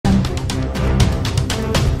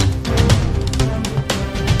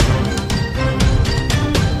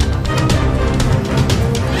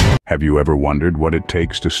Have you ever wondered what it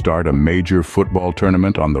takes to start a major football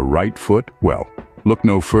tournament on the right foot? Well, look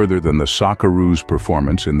no further than the Socceroos'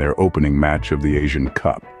 performance in their opening match of the Asian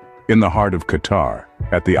Cup. In the heart of Qatar,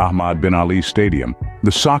 at the Ahmad bin Ali Stadium,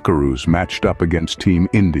 the Socceroos matched up against Team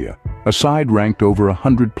India, a side ranked over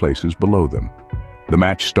 100 places below them. The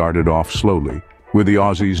match started off slowly, with the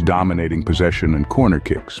Aussies dominating possession and corner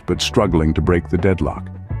kicks, but struggling to break the deadlock.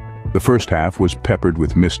 The first half was peppered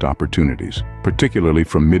with missed opportunities, particularly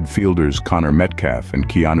from midfielders Connor Metcalfe and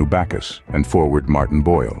Keanu Bacchus and forward Martin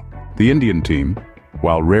Boyle. The Indian team,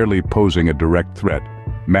 while rarely posing a direct threat,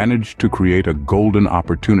 managed to create a golden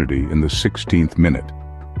opportunity in the 16th minute.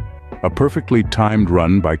 A perfectly timed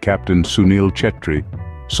run by captain Sunil Chhetri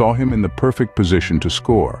saw him in the perfect position to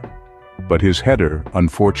score, but his header,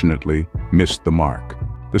 unfortunately, missed the mark.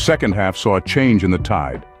 The second half saw a change in the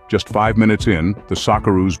tide. Just 5 minutes in, the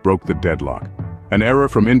Socceroos broke the deadlock. An error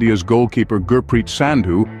from India's goalkeeper Gurpreet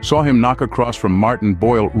Sandhu saw him knock across from Martin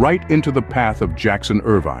Boyle right into the path of Jackson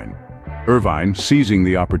Irvine. Irvine, seizing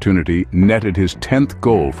the opportunity, netted his 10th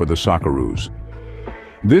goal for the Socceroos.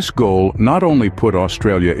 This goal not only put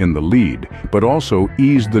Australia in the lead, but also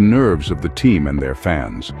eased the nerves of the team and their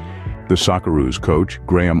fans. The Socceroos coach,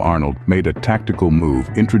 Graham Arnold, made a tactical move,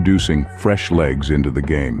 introducing fresh legs into the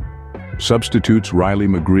game. Substitutes Riley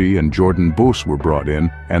McGree and Jordan Bos were brought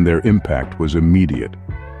in, and their impact was immediate.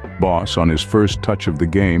 Bos, on his first touch of the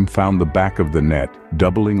game, found the back of the net,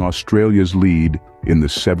 doubling Australia's lead in the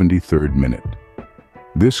 73rd minute.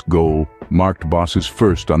 This goal marked Bos's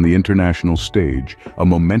first on the international stage, a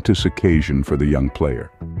momentous occasion for the young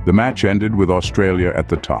player. The match ended with Australia at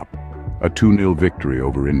the top, a 2-0 victory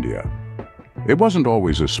over India. It wasn't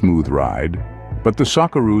always a smooth ride, but the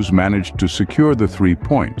Socceroos managed to secure the 3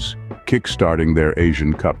 points, kick-starting their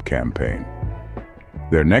Asian Cup campaign.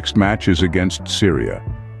 Their next match is against Syria,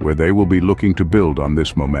 where they will be looking to build on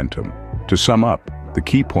this momentum. To sum up, the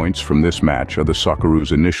key points from this match are the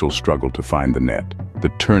Socceroos' initial struggle to find the net, the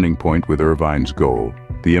turning point with Irvine's goal,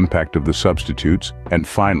 the impact of the substitutes, and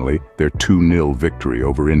finally, their 2-0 victory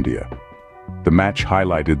over India. The match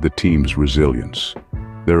highlighted the team's resilience,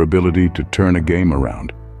 their ability to turn a game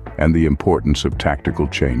around, and the importance of tactical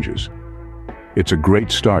changes. It's a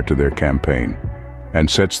great start to their campaign and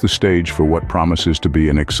sets the stage for what promises to be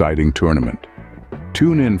an exciting tournament.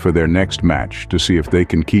 Tune in for their next match to see if they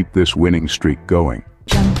can keep this winning streak going.